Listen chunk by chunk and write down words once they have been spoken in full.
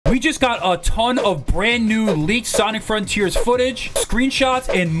We just got a ton of brand new leaked Sonic Frontiers footage, screenshots,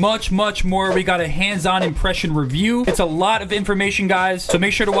 and much more. We got a hands-on impression review. It's a lot of information, guys, so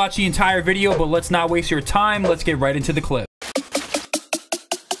make sure to watch the entire video, but let's not waste your time. Let's get right into the clip.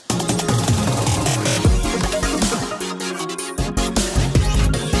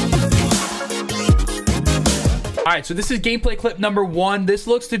 Alright, so this is gameplay clip number 1. This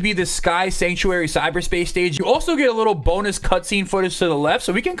looks to be the Sky Sanctuary cyberspace stage. You also get a little bonus cutscene footage to the left,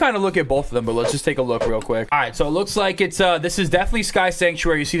 so we can kind of look at both of them, but let's just take a look real quick. Alright, so it looks like it's this is definitely Sky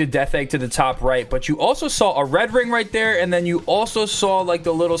Sanctuary. You see the death egg to the top right, but you also saw a red ring right there, and then you also saw like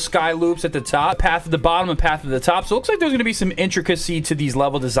the little sky loops at the top, path at the bottom and path at the top. So it looks like there's going to be some intricacy to these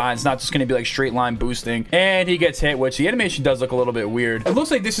level designs, not just going to be like straight line boosting. And he gets hit, which the animation does look a little bit weird. It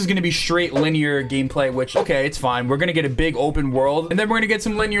looks like this is going to be straight linear gameplay, which, okay, it's fine. We're going to get a big open world, and then we're going to get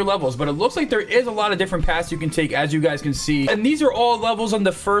some linear levels, but it looks like there is a lot of different paths you can take, as you guys can see. And these are all levels on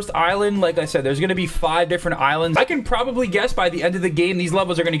the first island. Like I said, there's going to be 5 different islands. I can probably guess by the end of the game, these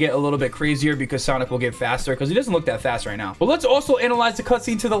levels are going to get a little bit crazier because Sonic will get faster, because he doesn't look that fast right now. But let's also analyze the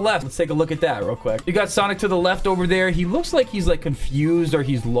cutscene to the left. Let's take a look at that real quick. You got Sonic to the left over there. He looks like he's like confused or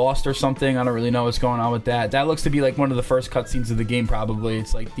he's lost or something. I don't really know what's going on with that. That looks to be like one of the first cutscenes of the game, probably.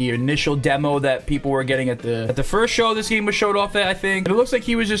 It's like the initial demo that people were getting at the first show this game was showed off at, I think. And it looks like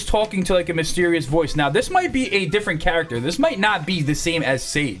he was just talking to like a mysterious voice. Now, this might be a different character. This might not be the same as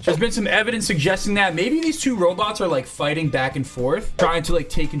Sage. There's been some evidence suggesting that maybe these two robots are like fighting back and forth, trying to like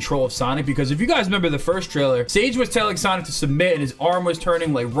take control of Sonic, because if you guys remember the first trailer, Sage was telling Sonic to submit and his arm was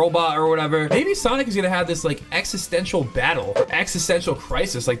turning like robot or whatever. Maybe Sonic is gonna have this like existential battle or existential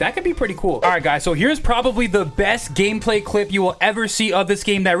crisis. Like, that could be pretty cool. All right, guys, so here's probably the best gameplay clip you will ever see of this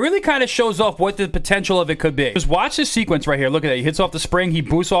game that really kind of shows off what the potential of it could be. Just watch this sequence right here. Look at that. He hits off the spring. He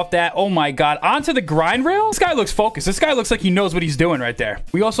boosts off that. Oh my god. Onto the grind rail. This guy looks focused. This guy looks like he knows what he's doing right there.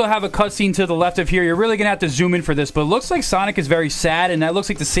 We also have a cutscene to the left of here. You're really gonna have to zoom in for this, but it looks like Sonic is very sad, and that looks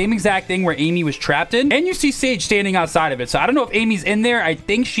like the same exact thing where Amy was trapped in. And you see Sage standing outside of it. So I don't know if Amy's in there. I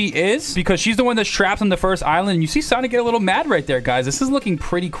think she is, because she's the one that's trapped on the first island. And you see Sonic get a little mad right there, guys. This is looking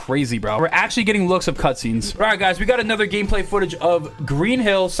pretty crazy, bro. We're actually getting looks of cutscenes. All right, guys, we got another gameplay footage of Green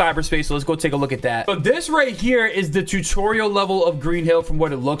Hill cyberspace, so let's go take a look at that. So this right here is the tutorial level of Green Hill from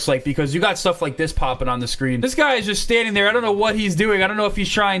what it looks like, because you got stuff like this popping on the screen. This guy is just standing there. I don't know what he's doing. I don't know if he's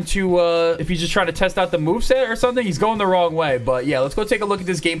trying to if he's just trying to test out the moveset or something. He's going the wrong way, but yeah, let's go take a look at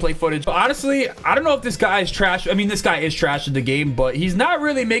this gameplay footage. But honestly, I don't know if this guy is trash. I mean, this guy is trash in the game, but he's not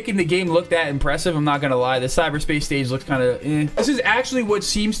really making the game look that impressive. I'm not gonna lie. The cyberspace stage looks kind of This is actually what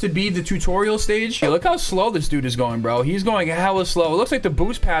seems to be the tutorial stage. Hey, look how slow this dude is going, bro. He's going hella slow. It looks like the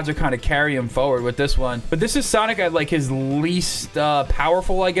boost pads are kind of carrying him forward with this one, but this is Sonic at like his least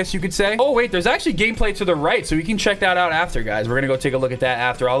powerful, I guess you could say. Oh wait, there's actually gameplay to the right, so we can check that out after, guys. We're gonna go take a look at that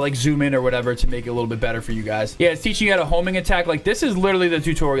after. I'll like zoom in or whatever to make it a little bit better for you guys. Yeah, it's teaching you how to homing attack. Like, this is literally the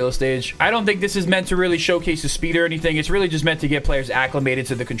tutorial stage. I don't think this is meant to really showcase the speed or anything. It's really just meant to get players acclimated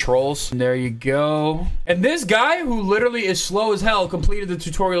to the controls. And there you go. And this guy, who literally is slow as hell, completed the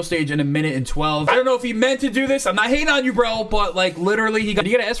tutorial stage in 1:12. I don't know if he meant to do this. I'm not hating on you, bro, but like literally he got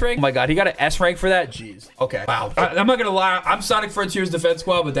an S rank. Oh my god, he got an S rank for that. Jeez. Okay. Wow. I'm not gonna lie. I'm Sonic Frontiers Defense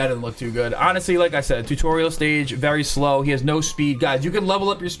Squad, but that didn't look too good. Honestly, like I said, tutorial stage, very slow. He has no speed. Guys, you can level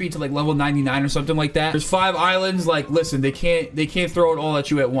up your speed to like level 99 or something like that. There's 5 islands. Like, listen, they can't throw it all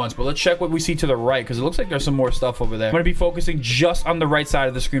at you at once, but let's check what we see to the right, because it looks like there's some more stuff over there. I'm gonna be focusing just on the right side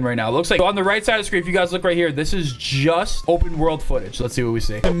of the screen right now. It looks like, so on the right side of the screen, if you guys look right here, this is just open world footage. Let's see what we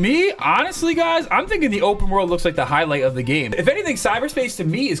see. To me, honestly, guys, I'm thinking the open world looks like the highlight of the game. If anything, cyberspace to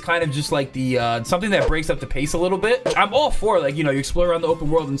me is kind of just like the something that breaks up the pace a little bit. I'm all for, like, you know, you explore around the open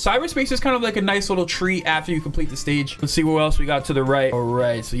world, and cyberspace is kind of like a nice little treat after you complete the stage. Let's see what else we got to the right. All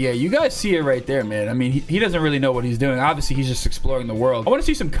right, so yeah, you guys see it right there, man. I mean, he doesn't really know what he's doing. Obviously, he's just exploring the world. I want to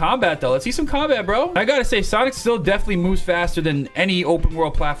see some combat, though. Let's see some combat, bro. I gotta say, Sonic still definitely moves faster than any open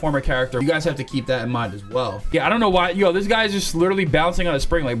world platformer character. You guys have to keep that in mind as well. Yeah, I don't know why. Yo, this guy's just literally bouncing on a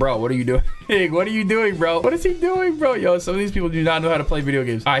spring. Like, bro, what are you doing? What are you doing, bro? What is he doing, bro? Yo, some of these people do not know how to play video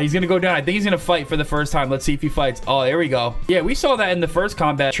games. All right, he's gonna go down. I think he's gonna fight for the first time. Let's see if he fights. Oh, there we go. Yeah, we saw that in the first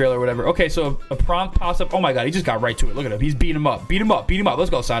combat trailer or whatever. Okay, so a prompt pops up. Oh my god, he just got right to it. Look at him. He's beating him up. Beat him up. Beat him up. Let's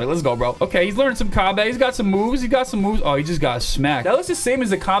go, Sonic. Let's go, bro. Okay, he's learning some combat. He's got some moves. He got some moves. Oh, he just got smacked. That looks the same as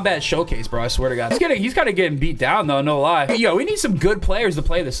the combat showcase, bro. I swear to God. He's kind of getting beat down, though. No lie. Yo, we need some good players to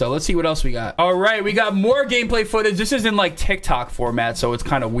play this, so let's see what else we got. All right, we got more gameplay footage. This is in like TikTok format, so it's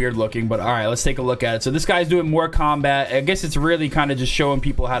kind of weird looking, but all right, let's take a look at it. So this guy's doing more combat. I guess it's really kind of just showing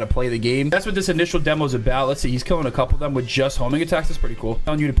people how to play the game. That's what this initial demo goes about. Let's see. He's killing a couple of them with just homing attacks. That's pretty cool.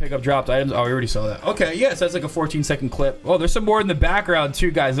 Telling you to pick up dropped items. Oh, we already saw that. Okay, yeah, so that's like a 14-second clip. Oh, there's some more in the background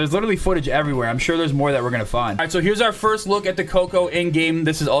too, guys. There's literally footage everywhere. I'm sure there's more that we're gonna find. All right, so here's our first look at the Coco in-game.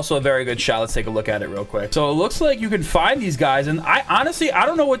 This is also a very good shot. Let's take a look at it real quick. So it looks like you can find these guys, and I honestly, I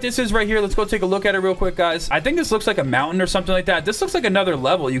don't know what this is right here. Let's go take a look at it real quick, guys. I think this looks like a mountain or something like that. This looks like another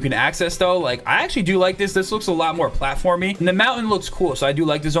level you can access, though. Like, I actually do like this. This looks a lot more platformy, and the mountain looks cool, so I do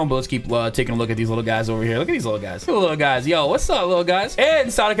like this zone. But let's keep taking a look at these little guys over here. Look at these little guys. Look at little guys. Yo, what's up, little guys?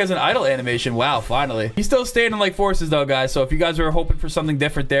 And Sonic has an idle animation. Wow, finally. He's still standing like forces, though, guys. So if you guys were hoping for something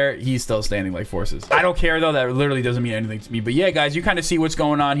different there, he's still standing like forces. I don't care, though. That literally doesn't mean anything to me. But yeah, guys, you kind of see what's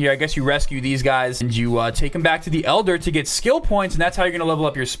going on here. I guess you rescue these guys, and you take them back to the Elder to get skill points, and that's how you're going to level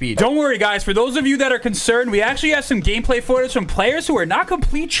up your speed. Don't worry, guys. For those of you that are concerned, we actually have some gameplay footage from players who are not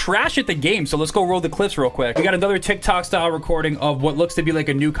complete trash at the game. So let's go roll the clips real quick. We got another TikTok-style recording of what looks to be like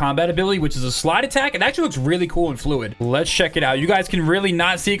a new combat ability, which is a slide attack. It actually looks really cool and fluid. Let's check it out. You guys can really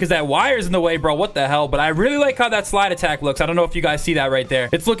not see it because that wire is in the way, bro. What the hell? But I really like how that slide attack looks. I don't know if you guys see that right there.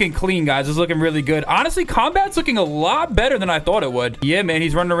 It's looking clean, guys. It's looking really good. Honestly, combat's looking a lot better than I thought it would. Yeah, man.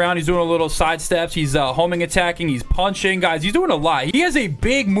 He's running around. He's doing a little side steps. He's homing attacking. He's punching, guys. He's doing a lot. He has a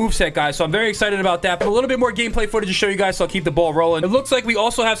big moveset, guys, so I'm very excited about that. But a little bit more gameplay footage to show you guys, so I'll keep the ball rolling. It looks like we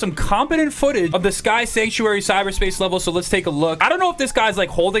also have some competent footage of the Sky Sanctuary cyberspace level, so let's take a look. I don't know if this guy's like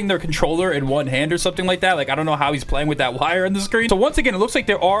holding their controller in one hand or something like that. Like, I don't know how he's playing with that wire on the screen. So once again, it looks like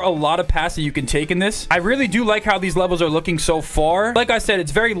there are a lot of paths that you can take in this. I really do like how these levels are looking so far. Like I said,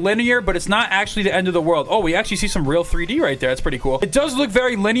 it's very linear, but it's not actually the end of the world. Oh, we actually see some real 3D right there. That's pretty cool. It does look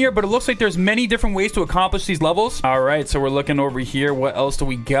very linear, but it looks like there's many different ways to accomplish these levels. All right, so we're looking over here. What else do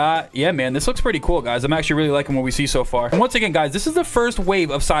we got? Yeah, man, this looks pretty cool, guys. I'm actually really liking what we see so far. And once again, guys, this is the first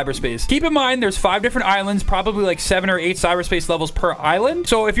wave of cyberspace. Keep in mind, there's 5 different islands, probably like 7 or 8 cyberspace levels per island.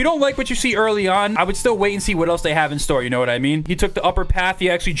 So if you don't like what you see early on, I would still wait and see what else they have in store. You know what I mean? He took the upper path. He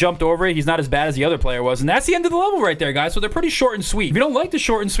actually jumped over it. He's not as bad as the other player was. And that's the end of the level right there, guys. So they're pretty short and sweet. If you don't like the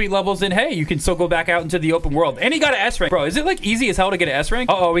short and sweet levels, then hey, you can still go back out into the open world. And he got an S rank. Bro, is it like easy as hell to get an S rank?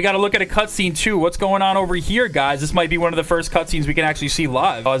 Uh-oh, we got to look at a cutscene too. What's going on over here, guys? This might be one of the first cutscenes we can actually see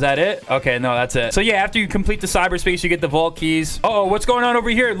live. Oh, is that it? Okay, no, that's it. So yeah, after you complete the cyberspace, you get the vault keys. Uh-oh, what's going on over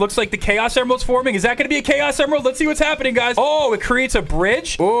here? It looks like the Chaos Emerald's forming. Is that going to be a Chaos Emerald? Let's see what's happening, guys. Oh, it creates a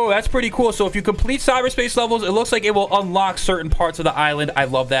bridge. Oh, that's pretty cool. So if you complete cyberspace levels, it looks like it will unlock certain parts of the island. I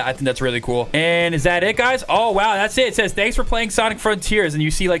love that. I think that's really cool. And is that it, guys? Oh, wow, that's it. It says, thanks for playing Sonic Frontiers. And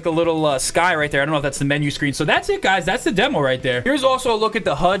you see like the little sky right there. I don't know if that's the menu screen. So that's it, guys. That's the demo right there. Here's also a look at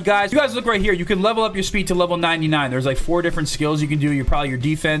the HUD, guys. You guys look right here. You can level up your speed to level 99. There's like 4 different skills you can do. You're probably your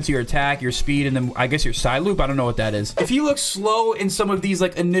defense, your attack, your speed, and then I guess your side loop. I don't know what that is. If he looks slow in some of these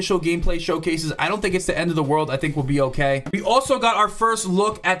like initial gameplay showcases, I don't think it's the end of the world. I think we'll be okay. We also got our first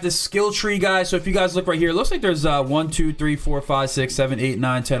look at the skill tree, guys. So if you guys look right here, it looks like there's 1, 2, 3, 4, 5, 6, 7, 8,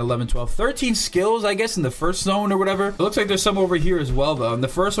 9, 10, 11, 12, 13 skills, I guess, in the first zone or whatever. It looks like there's some over here as well, though. And the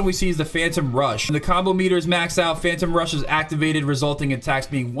first one we see is the Phantom Rush. When the combo meter is maxed out, Phantom Rush is activated, resulting in attacks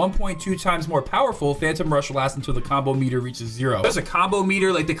being 1.2 times more powerful. Phantom Rush lasts until the combo meter reaches 0. There's a combo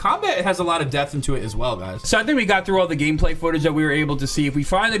meter. Like, the combat has a lot of depth into it as well, guys. So I think we got through all the gameplay footage that we were able to see. If we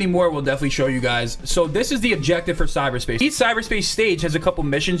find any more, we'll definitely show you guys. So this is the objective for cyberspace. Each cyberspace stage has a couple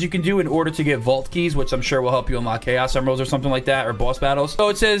missions you can do in order to get vault keys, which I'm sure will help you unlock Chaos Emeralds or something like that, or boss battles. So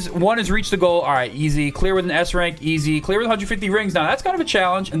it says 1 is reach the goal. All right, easy. Clear with an S rank, easy. Clear with 150 rings. Now that's kind of a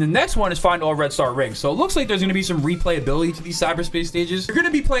challenge. And the next one is find all red star rings. So it looks like there's going to be some replayability to these cyberspace stages. You're going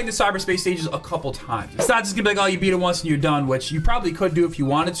to be playing the cyberspace stages a couple times. It's not just going to be like, oh, you beat it once and you're done, which you probably could do if you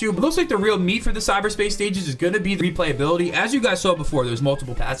wanted to. But it looks like the real meat for the cyberspace stages is going to be the replayability. As you guys saw before, there's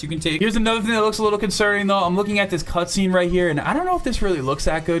multiple paths you can take. Here's another thing that looks a little concerning, though. I'm looking at this cutscene right here, and I don't know if this really looks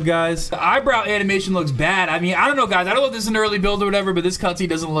that good, guys. The eyebrow animation looks bad. I mean, I don't know, guys. I don't know if this is an early build or whatever, but this cutscene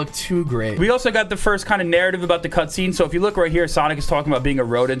doesn't look too great. We also got the first kind of narrative about the cutscene. So if you look right here, Sonic is talking about being a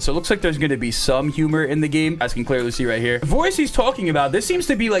rodent. So it looks like there's going to be some humor in the game, as you can clearly see right here. The voice he's talking about, this seems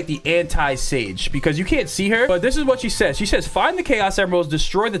to be like the anti-Sage, because you can't see her, but this is what she says. She says, find the Chaos Emeralds,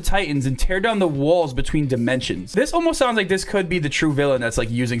 destroy the Titans, and tear down the walls between dimensions. This almost sounds like this could be the true villain that's like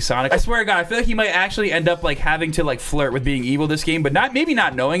using Sonic. I swear to God, I feel like he might actually end up like having to like flirt with being evil this game, but maybe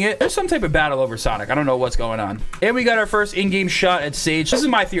not knowing it. There's some type of battle over Sonic. I don't know what's going on. And we got our first in-game shot at Sage. This is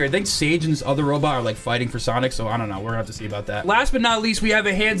my theory. I think Sage and this other robot are like fighting for Sonic, so I don't know. We're gonna have to see about that. Last but not least, we have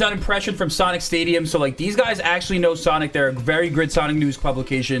a hands-on impression from Sonic Stadium. So like these guys actually know Sonic. They're a very good Sonic news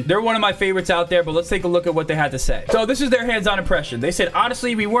publication. They're one of my favorites out there, but let's take a look at what they had to say. So this is their hands-on impression. They said,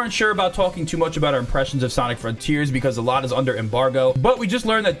 honestly, we weren't sure about talking too much about our impressions of Sonic Frontiers because a lot is under embargo, but we just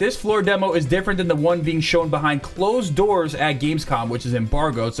learned that this floor demo is different than the one being shown behind closed doors at Gamescom, which is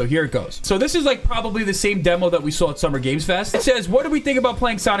embargoed. So here it goes. demos. So this is like probably the same demo that we saw at Summer Games Fest. It says, what do we think about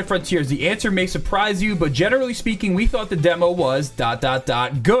playing Sonic Frontiers? The answer may surprise you, but generally speaking, we thought the demo was ...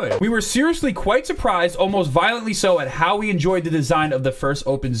 good. We were seriously quite surprised, almost violently so, at how we enjoyed the design of the first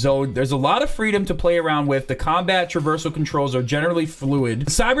open zone. There's a lot of freedom to play around with. The combat traversal controls are generally fluid.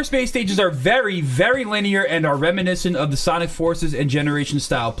 The cyberspace stages are very, very linear and are reminiscent of the Sonic Forces and Generation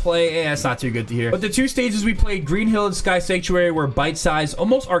style play. That's not too good to hear. But the two stages we played, Green Hill and Sky Sanctuary, were bite-sized,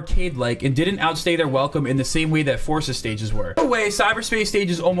 almost arcade-like, and didn't outstay their welcome in the same way that Forces stages were. In a way, cyberspace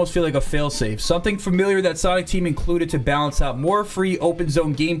stages almost feel like a failsafe, something familiar that Sonic Team included to balance out more free open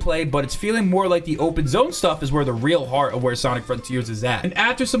zone gameplay, but it's feeling more like the open zone stuff is where the real heart of where Sonic Frontiers is at. And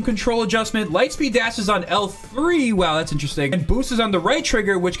after some control adjustment, Lightspeed dashes on L3, wow, that's interesting, and boost is on the right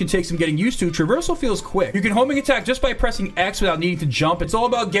trigger, which can take some getting used to. Traversal feels quick. You can homing attack just by pressing X without needing to jump. It's all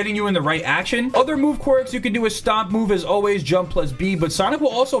about getting you in the right action. Other move quirks, you can do a stomp move as always, jump plus B, but Sonic will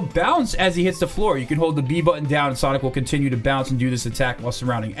also bounce as he hits the floor. You can hold the B button down and Sonic will continue to bounce and do this attack while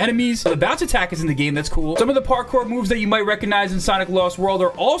surrounding enemies. So the bounce attack is in the game, that's cool. Some of the parkour moves that you might recognize in Sonic Lost World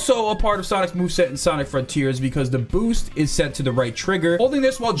are also a part of Sonic's moveset in Sonic Frontiers because the boost is set to the right trigger. Holding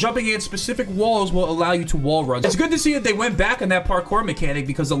this while jumping against specific walls will allow you to wall run. It's good to see that they went back on that parkour mechanic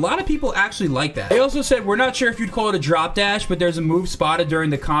because a lot of people actually like that. They also said, we're not sure if you'd call it a drop dash, but there's a move spotted during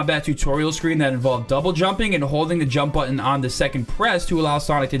the combat tutorial screen that involved double jumping and holding the jump button on the second press to allow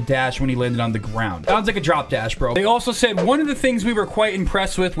Sonic to dash when he landed on the ground. Sounds like a drop dash, bro. They also said one of the things we were quite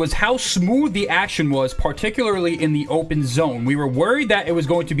impressed with was how smooth the action was, particularly in the open zone. We were worried that it was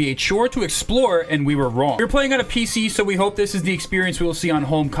going to be a chore to explore, and we were wrong. We're playing on a PC, so we hope this is the experience we will see on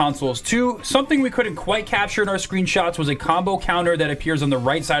home consoles too. Something we couldn't quite capture in our screenshots was a combo counter that appears on the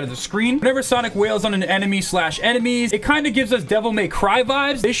right side of the screen. Whenever Sonic wails on an enemy slash enemies, it kind of gives us Devil May Cry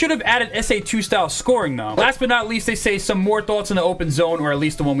vibes. They should have added SA2 style scoring though. Last but not least, they say some more thoughts on the open zone, or at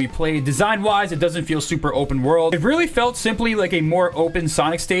least the one we played. Design wise, it doesn't feel super open world. It really felt simply like a more open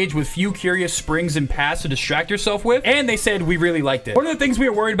Sonic stage with few curious springs and paths to distract yourself with, and they said we really liked it. One of the things we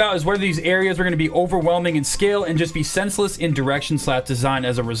were worried about is whether these areas were going to be overwhelming in scale and just be senseless in direction slash design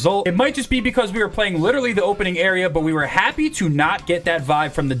as a result. It might just be because we were playing literally the opening area, but we were happy to not get that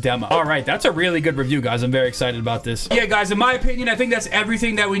vibe from the demo. All right, that's a really good review, guys. I'm very excited about this. Yeah, guys, in my opinion, I think that's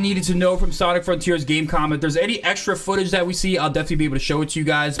everything that we needed to know from Sonic Frontiers GameCom. If there's any extra footage that we see, I'll definitely be able to show it to you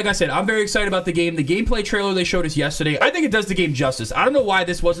guys. Like I said, I'm very excited about the game. The gameplay trailer they showed us yesterday, I think it does the game justice. I don't know why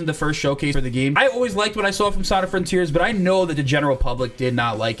this wasn't the first showcase for the game. I always liked what I saw from Sonic Frontiers, but I know that the general public did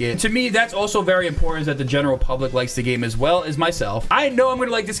not like it. To me, that's also very important, that the general public likes the game as well as myself. I know I'm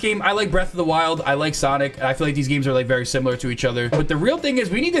gonna like this game. I like Breath of the Wild. I like Sonic. And I feel like these games are like very similar to each other. But the real thing is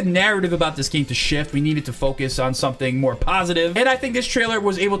we need the narrative about this game to shift. We needed to focus on something more positive. And I think this trailer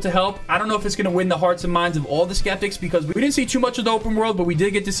was able to help. I don't know if it's gonna win the hearts and minds of all the skeptics because we didn't see too much of the open world, but we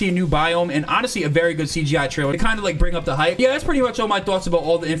did get to see a new biome and honestly a very good CGI trailer to kind of like bring up the hype. Yeah, that's pretty much all my thoughts about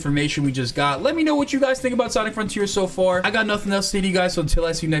all the information we just got. Let me know what you guys think about Sonic Frontiers so far. I got nothing else to say to you guys, so until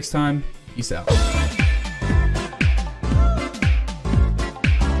I see you next time, peace out.